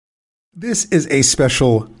This is a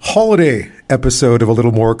special holiday episode of A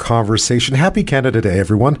Little More Conversation. Happy Canada Day,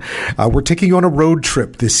 everyone. We're taking you on a road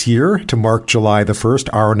trip this year to mark July the 1st,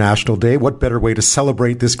 our National Day. What better way to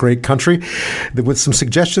celebrate this great country than with some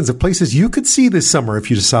suggestions of places you could see this summer if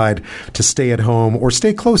you decide to stay at home or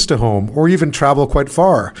stay close to home or even travel quite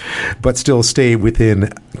far, but still stay within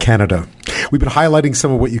Canada. We've been highlighting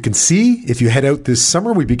some of what you can see if you head out this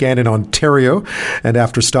summer. We began in Ontario, and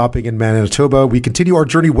after stopping in Manitoba, we continue our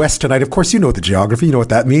journey west tonight. Of course, you know the geography. You know what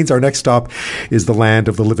that means. Our next stop is the land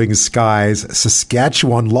of the living skies,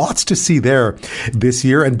 Saskatchewan. Lots to see there this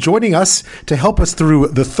year. And joining us to help us through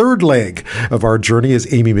the third leg of our journey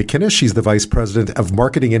is Amy McInnis. She's the Vice President of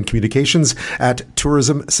Marketing and Communications at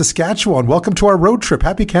Tourism Saskatchewan. Welcome to our road trip.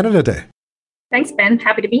 Happy Canada Day. Thanks, Ben.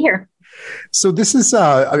 Happy to be here. So this is,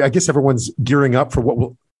 I guess everyone's gearing up for what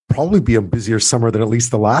will probably be a busier summer than at least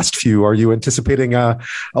the last few. Are you anticipating a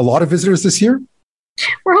lot of visitors this year?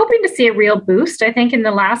 We're hoping to see a real boost. I think in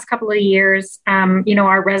the last couple of years,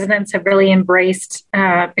 our residents have really embraced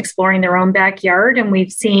exploring their own backyard, and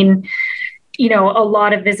we've seen, a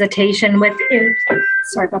lot of visitation within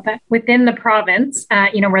the province,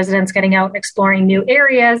 residents getting out and exploring new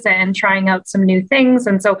areas and trying out some new things.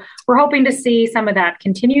 And so we're hoping to see some of that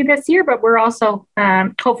continue this year, but we're also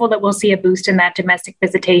hopeful that we'll see a boost in that domestic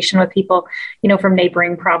visitation with people, from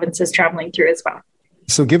neighboring provinces traveling through as well.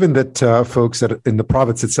 So given that folks in the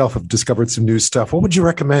province itself have discovered some new stuff, what would you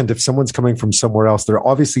recommend if someone's coming from somewhere else? There are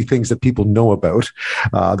obviously things that people know about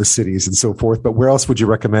the cities and so forth, but where else would you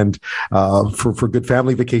recommend for good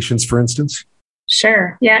family vacations, for instance?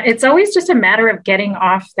 Sure. Yeah, it's always just a matter of getting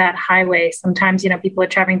off that highway. Sometimes, people are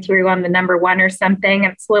traveling through on the number one or something,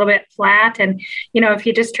 and it's a little bit flat. And, if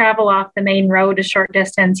you just travel off the main road a short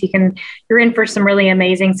distance, you're in for some really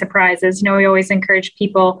amazing surprises. We always encourage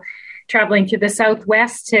people traveling through the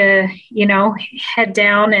Southwest to, head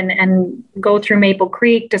down and go through Maple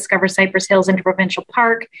Creek, discover Cypress Hills Interprovincial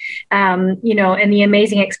Park, and the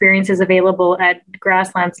amazing experiences available at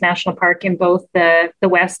Grasslands National Park in both the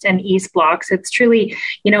West and East blocks. It's truly,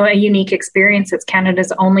 a unique experience. It's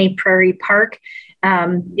Canada's only prairie park.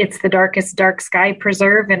 It's the darkest dark sky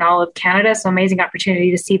preserve in all of Canada. So amazing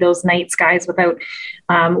opportunity to see those night skies without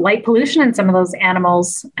light pollution and some of those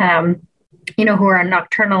animals, who are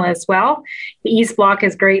nocturnal as well. The East Block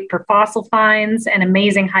is great for fossil finds and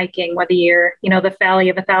amazing hiking, whether you're, the Valley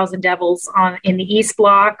of a Thousand Devils in the East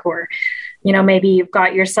Block, or, maybe you've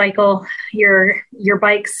got your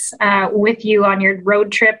bikes with you on your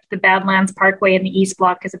road trip. The Badlands Parkway in the East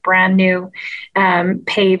Block is a brand new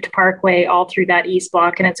paved parkway all through that East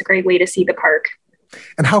Block, and it's a great way to see the park.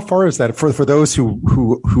 And how far is that for those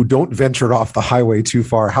who don't venture off the highway too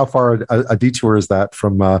far? How far a detour is that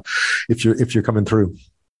from if you're coming through?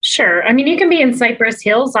 Sure. I mean, you can be in Cypress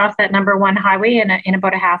Hills off that number one highway in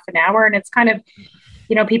about a half an hour, and it's kind of,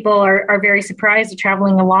 people are very surprised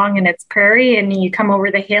traveling along, and it's prairie, and you come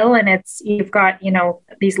over the hill, and you've got,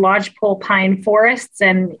 these lodgepole pine forests,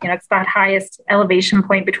 and, it's that highest elevation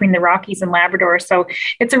point between the Rockies and Labrador. So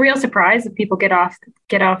it's a real surprise if people get off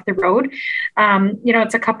the road.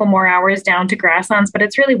 It's a couple more hours down to Grasslands, but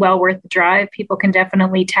it's really well worth the drive. People can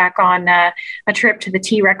definitely tack on a trip to the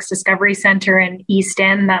T-Rex Discovery Center in East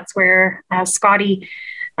End. That's where Scotty,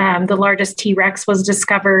 the largest T-Rex, was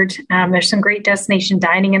discovered. There's some great destination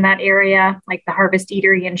dining in that area, like the Harvest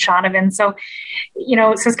Eatery in Shaunavon. So,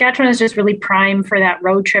 Saskatchewan is just really prime for that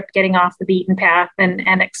road trip, getting off the beaten path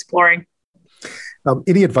and exploring.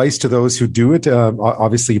 Any advice to those who do it?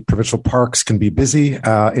 Obviously, provincial parks can be busy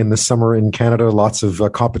in the summer in Canada, lots of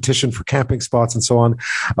competition for camping spots and so on.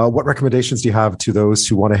 What recommendations do you have to those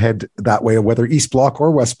who want to head that way, whether East Block or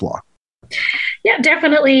West Block? Yeah,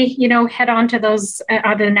 definitely, head on to those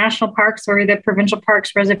either the national parks or the provincial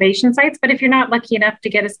parks reservation sites. But if you're not lucky enough to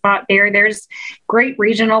get a spot there's great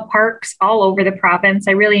regional parks all over the province.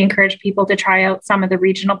 I really encourage people to try out some of the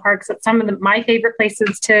regional parks. It's some of my favorite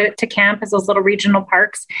places to camp is those little regional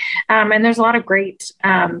parks. And there's a lot of great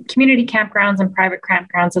community campgrounds and private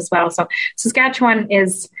campgrounds as well. So Saskatchewan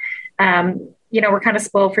is we're kind of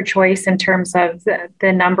spoiled for choice in terms of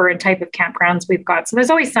the number and type of campgrounds we've got. So there's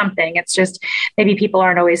always something. It's just maybe people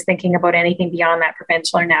aren't always thinking about anything beyond that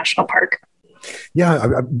provincial or national park.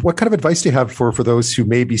 Yeah. What kind of advice do you have for those who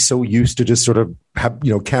may be so used to just sort of have,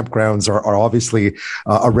 campgrounds are obviously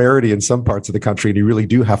a rarity in some parts of the country, and you really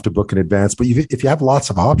do have to book in advance. But if you have lots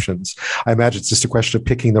of options, I imagine it's just a question of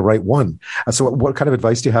picking the right one. So what kind of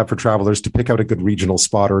advice do you have for travelers to pick out a good regional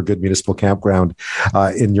spot or a good municipal campground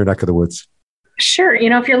in your neck of the woods? Sure.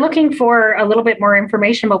 If you're looking for a little bit more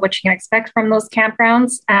information about what you can expect from those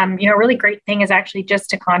campgrounds, a really great thing is actually just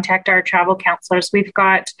to contact our travel counselors. We've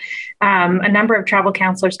got a number of travel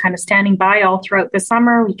counselors kind of standing by all throughout the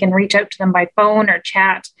summer. We can reach out to them by phone or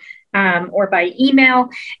chat. Or by email,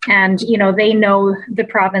 and they know the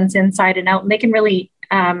province inside and out, and they can really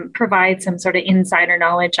provide some sort of insider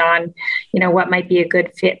knowledge on what might be a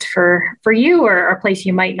good fit for you, or a place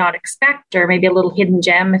you might not expect, or maybe a little hidden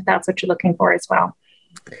gem if that's what you're looking for as well.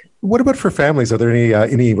 What about for families? Are there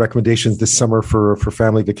any recommendations this summer for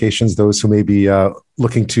family vacations? Those who may be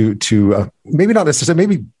looking to maybe not necessarily,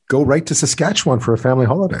 maybe go right to Saskatchewan for a family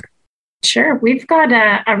holiday. Sure. We've got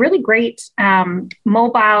a really great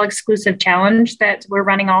mobile exclusive challenge that we're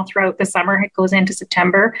running all throughout the summer. It goes into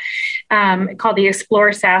September, called the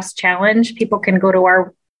Explore Sask Challenge. People can go to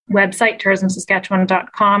our website,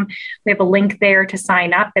 tourismsaskatchewan.com. We have a link there to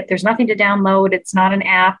sign up. There's nothing to download. It's not an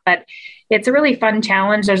app, but it's a really fun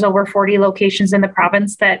challenge. There's over 40 locations in the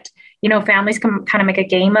province that families can kind of make a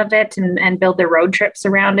game of it and build their road trips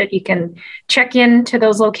around it. You can check in to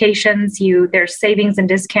those locations. There's savings and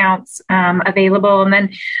discounts available. And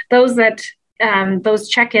then those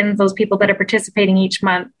check-ins, those people that are participating each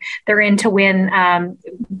month, they're in to win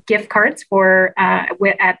gift cards for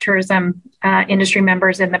at tourism industry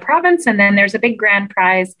members in the province. And then there's a big grand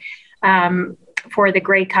prize for the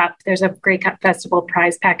Grey Cup. There's a Grey Cup Festival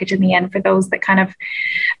prize package in the end for those that kind of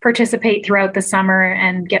participate throughout the summer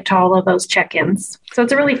and get to all of those check-ins. So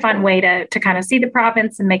it's a really fun way to kind of see the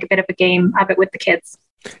province and make a bit of a game of it with the kids.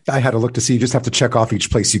 I had a look to see. You just have to check off each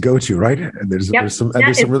place you go to, right? And there's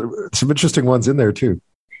some interesting ones in there too.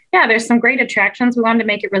 Yeah, there's some great attractions. We wanted to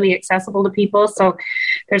make it really accessible to people. So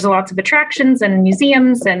there's lots of attractions and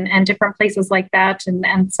museums and different places like that,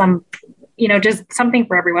 and some, just something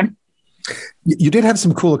for everyone. You did have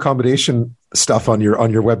some cool accommodation stuff on your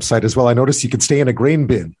website as well. I noticed you could stay in a grain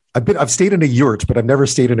bin. I've stayed in a yurt, but I've never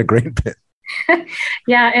stayed in a grain bin.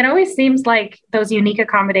 Yeah, it always seems like those unique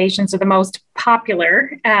accommodations are the most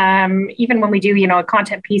popular. Even when we do, a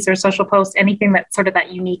content piece or social post, anything that's sort of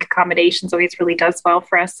that unique accommodations always really does well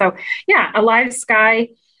for us. So yeah, Alive Sky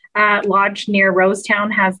Lodge near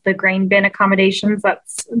Rosetown has the grain bin accommodations.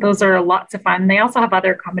 Those are lots of fun. They also have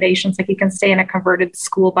other accommodations, like you can stay in a converted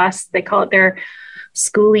school bus. They call it their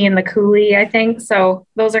Schoolie and the Coolie, I think. So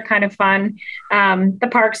those are kind of fun. The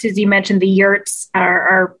parks, as you mentioned, the yurts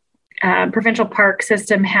are provincial park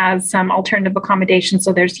system has some alternative accommodations.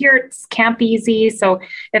 So there's yurts, Camp Easy. So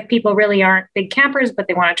if people really aren't big campers, but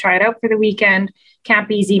they want to try it out for the weekend, Camp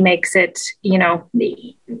Easy makes it,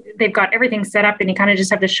 they've got everything set up and you kind of just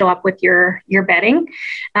have to show up with your bedding.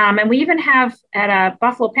 And we even have at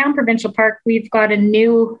Buffalo Pound Provincial Park, we've got a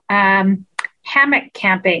new hammock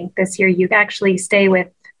camping this year. You actually stay with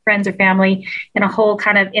friends or family in a whole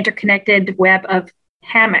kind of interconnected web of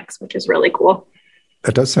hammocks, which is really cool.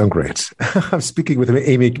 That does sound great. I'm speaking with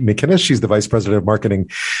Amy McInnis. She's the Vice President of Marketing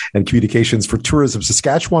and Communications for Tourism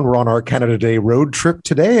Saskatchewan. We're on our Canada Day road trip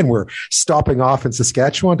today, and we're stopping off in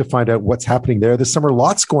Saskatchewan to find out what's happening there this summer.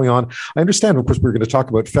 Lots going on. I understand, of course, we're going to talk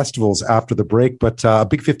about festivals after the break, but a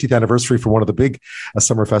big 50th anniversary for one of the big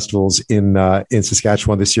summer festivals in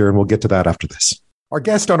Saskatchewan this year, and we'll get to that after this. Our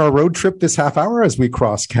guest on our road trip this half hour as we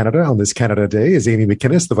cross Canada on this Canada Day is Amy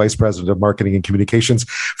McInnis, the Vice President of Marketing and Communications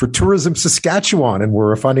for Tourism Saskatchewan. And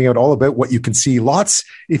we're finding out all about what you can see. Lots,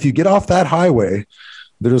 if you get off that highway,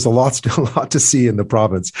 there's a lot to see in the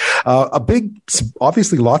province.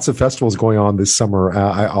 Obviously lots of festivals going on this summer.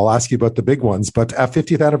 I'll ask you about the big ones, but a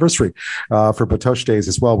 50th anniversary for Batoche Days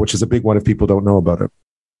as well, which is a big one if people don't know about it.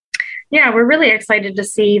 Yeah, we're really excited to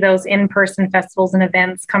see those in-person festivals and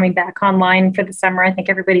events coming back online for the summer. I think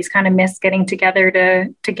everybody's kind of missed getting together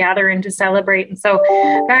to gather and to celebrate. And so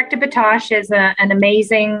Back to Batoche is an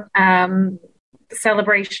amazing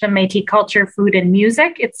celebration of Métis culture, food, and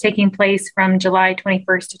music. It's taking place from July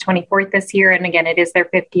 21st to 24th this year. And again, it is their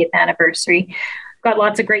 50th anniversary. We've got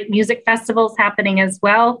lots of great music festivals happening as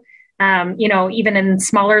well. Even in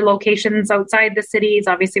smaller locations outside the cities.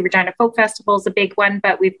 Obviously, Regina Folk Festival is a big one,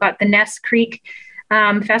 but we've got the Ness Creek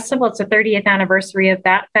Festival. It's the 30th anniversary of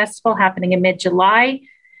that festival happening in mid-July.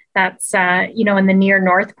 That's, in the near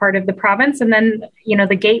north part of the province. And then,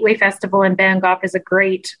 the Gateway Festival in Bangor is a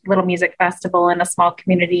great little music festival in a small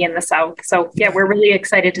community in the south. So, yeah, we're really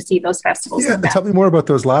excited to see those festivals. Yeah, tell me more about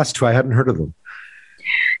those last two. I hadn't heard of them.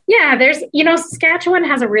 Yeah, there's, Saskatchewan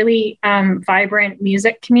has a really vibrant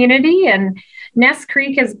music community, and Ness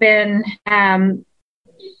Creek has been,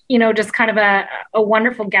 just kind of a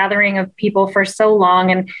wonderful gathering of people for so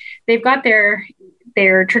long. And they've got their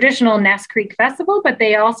their traditional Ness Creek Festival, but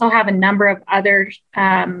they also have a number of other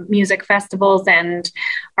music festivals and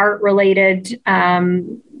art-related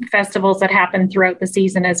festivals that happen throughout the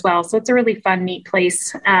season as well. So it's a really fun, neat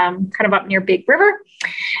place, kind of up near Big River.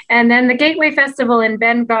 And then the Gateway Festival in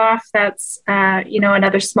Bengoff, that's,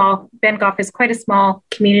 another small, Bengoff is quite a small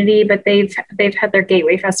community, but they've had their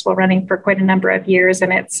Gateway Festival running for quite a number of years.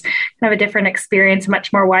 And it's kind of a different experience, a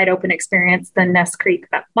much more wide open experience than Ness Creek,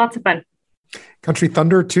 but lots of fun. Country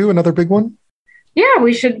Thunder too, another big one. Yeah,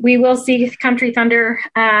 we will see Country Thunder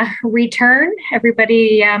return.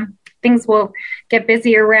 Everybody, things will get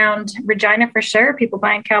busy around Regina for sure. People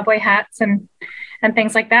buying cowboy hats and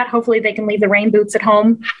things like that. Hopefully they can leave the rain boots at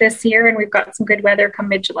home this year, and we've got some good weather come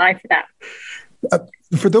mid-July for that.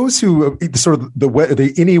 For those who sort of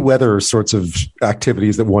the any weather sorts of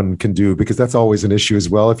activities that one can do, because that's always an issue as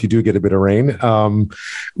well. If you do get a bit of rain,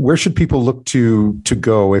 where should people look to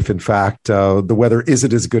go if in fact the weather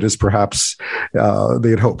isn't as good as perhaps they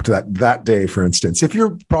had hoped that day, for instance? If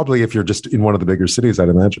you're just in one of the bigger cities, I'd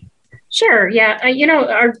imagine. Sure. Yeah.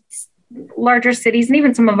 Our larger cities and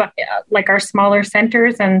even some of like our smaller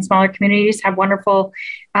centers and smaller communities have wonderful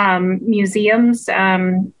museums.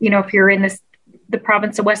 If you're in the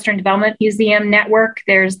Province of Western Development Museum network,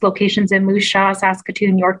 there's locations in Moose Jaw,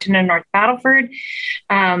 Saskatoon, Yorkton, and North Battleford.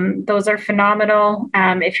 Those are phenomenal.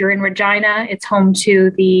 If you're in Regina, it's home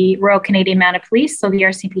to the Royal Canadian Mounted Police. So the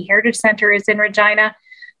RCMP Heritage Centre is in Regina.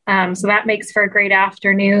 So that makes for a great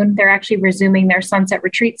afternoon. They're actually resuming their sunset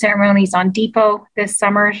retreat ceremonies on Depot this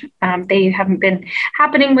summer. They haven't been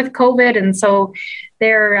happening with COVID. And so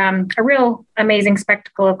they're a real amazing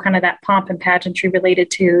spectacle of kind of that pomp and pageantry related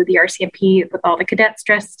to the RCMP with all the cadets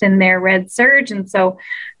dressed in their red serge. And so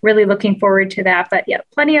really looking forward to that. But yeah,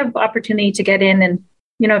 plenty of opportunity to get in. And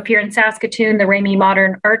if you're in Saskatoon, the Ramey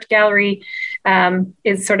Modern Art Gallery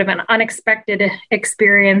is sort of an unexpected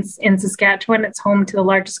experience in Saskatchewan. It's home to the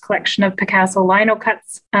largest collection of Picasso lino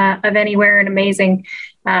cuts of anywhere, and amazing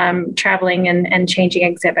traveling and changing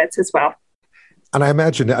exhibits as well. And I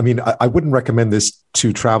imagine, I wouldn't recommend this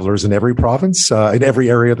to travelers in every province, in every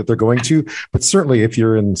area that they're going to, but certainly if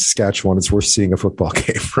you're in Saskatchewan, it's worth seeing a football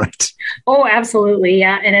game, right? Oh, absolutely.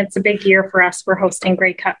 Yeah. And it's a big year for us. We're hosting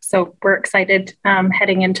Grey Cup. So we're excited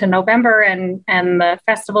heading into November and the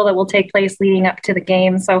festival that will take place leading up to the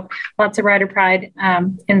game. So lots of rider pride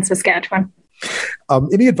in Saskatchewan.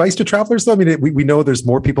 Any advice to travelers, though? We know there's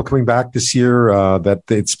more people coming back this year,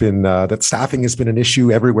 that staffing has been an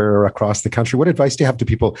issue everywhere across the country. What advice do you have to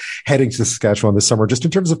people heading to Saskatchewan this summer, just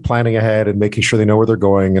in terms of planning ahead and making sure they know where they're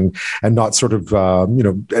going and not sort of,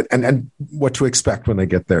 and what to expect when they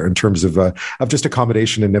get there in terms of just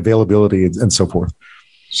accommodation and availability and so forth?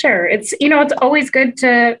 Sure. It's always good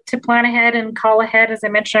to plan ahead and call ahead. As I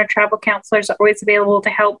mentioned, our travel counselors are always available to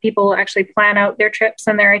help people actually plan out their trips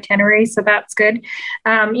and their itineraries. So that's good.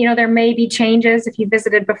 There may be changes. If you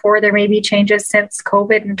visited before, there may be changes since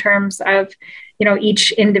COVID in terms of,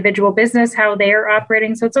 each individual business, how they're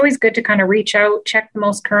operating. So it's always good to kind of reach out, check the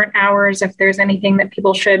most current hours if there's anything that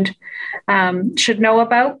people should know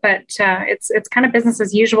about. But it's kind of business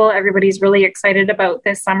as usual. Everybody's really excited about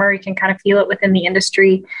this summer. You can kind of feel it within the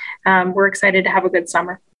industry. We're excited to have a good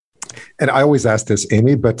summer. And I always ask this,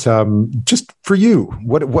 Amy, but just for you,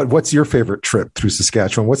 what's your favorite trip through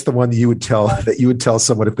Saskatchewan? What's the one that you would tell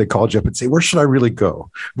someone if they called you up and say, where should I really go?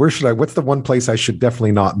 What's the one place I should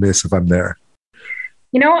definitely not miss if I'm there?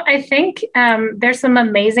 I think there's some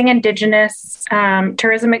amazing Indigenous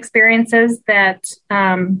tourism experiences that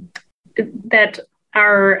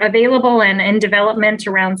are available and in development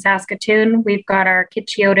around Saskatoon. We've got our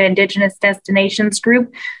Kitchiota Indigenous Destinations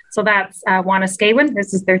Group. So that's Wanuskewin.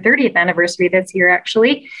 This is their 30th anniversary this year,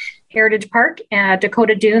 actually. Heritage Park,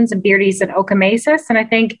 Dakota Dunes, and Beardy's and Okemaisis. And I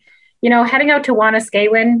think, heading out to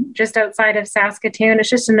Wanuskewin, just outside of Saskatoon, it's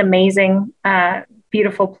just an amazing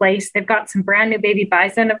beautiful place. They've got some brand new baby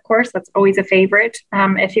bison, of course. That's always a favorite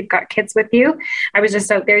if you've got kids with you. I was just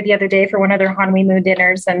out there the other day for one of their Hanwi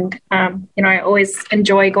dinners, and I always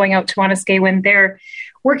enjoy going out to Wanuskewin. They're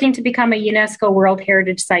working to become a UNESCO World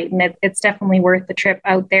Heritage Site, and it's definitely worth the trip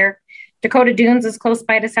out there. Dakota Dunes is close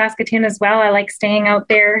by to Saskatoon as well. I like staying out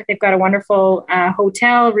there. They've got a wonderful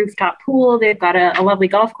hotel, rooftop pool. They've got a lovely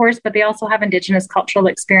golf course, but they also have Indigenous cultural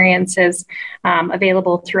experiences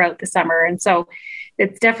available throughout the summer. And so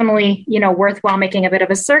it's definitely, worthwhile making a bit of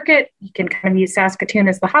a circuit. You can kind of use Saskatoon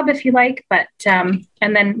as the hub if you like, but and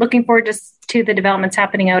then looking forward to the developments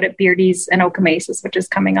happening out at Beardy's and Okemaisis, which is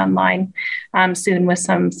coming online soon with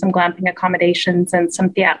some glamping accommodations and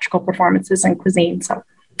some theatrical performances and cuisine. So.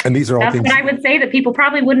 And these are all things what I would say that people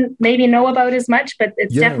probably wouldn't maybe know about as much, but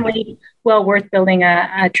it's definitely well worth building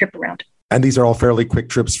a trip around. And these are all fairly quick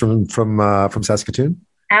trips from Saskatoon?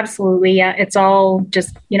 Absolutely. Yeah. It's all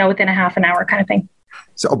just, within a half an hour kind of thing.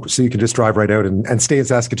 So you can just drive right out and stay in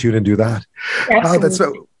Saskatoon and do that.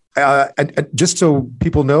 Absolutely. And just so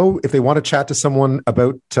people know, if they want to chat to someone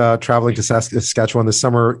about traveling to Saskatchewan this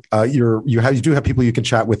summer, you do have people you can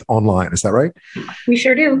chat with online. Is that right? We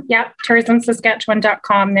sure do. Yep.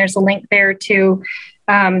 tourismsaskatchewan.com. There's a link there to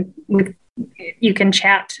you can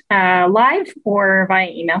chat live or via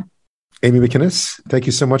email. Amy McInnis, thank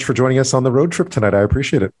you so much for joining us on the road trip tonight. I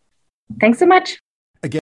appreciate it. Thanks so much.